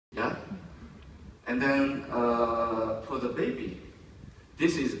And then for the baby,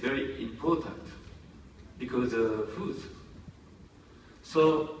 this is very important because of food.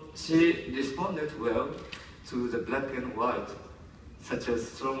 So she responded well to the black and white, such as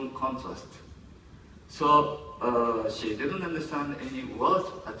strong contrast. So she didn't understand any words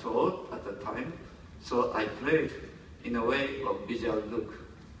at all at the time, so I played in a way of visual look.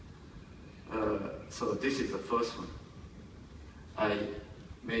 So this is the first one. I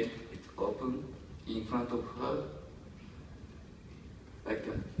made it open in front of her, like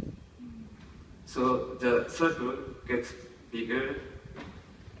that. So the circle gets bigger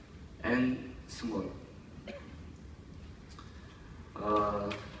and smaller.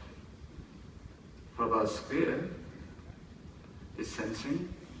 Rubber square is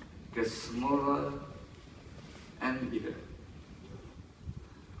sensing, gets smaller and bigger.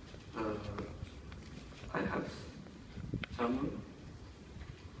 I have triangle,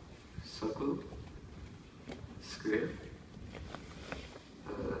 circle, square,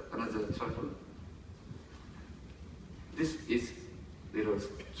 another triangle. This is a little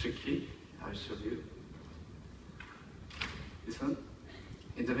tricky, I'll show you. This one,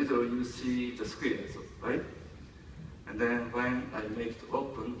 in the middle you see the square, right? And then when I make it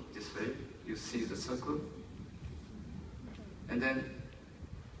open this way, you see the circle, and then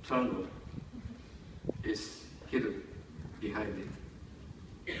triangle is hidden behind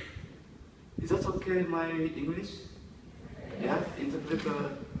it. Is that okay, my English? Yeah,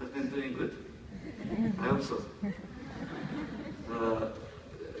 interpreter has been doing good. I hope so.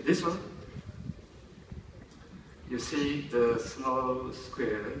 This one, you see the small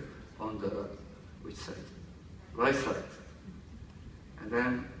square on the which side? Right side. And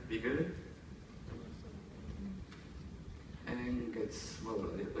then bigger and gets smaller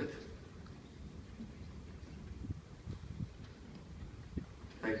a little bit.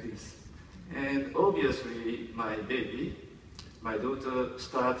 Like this. And obviously my baby, my daughter,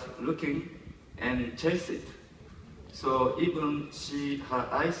 starts looking and chase it. So even her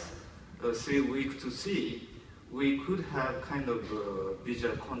eyes are 3 weeks to see, we could have kind of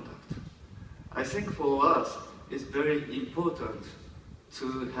visual contact. I think for us, it's very important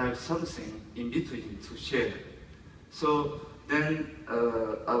to have something in between to share. So then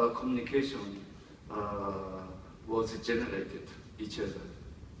our communication was generated each other.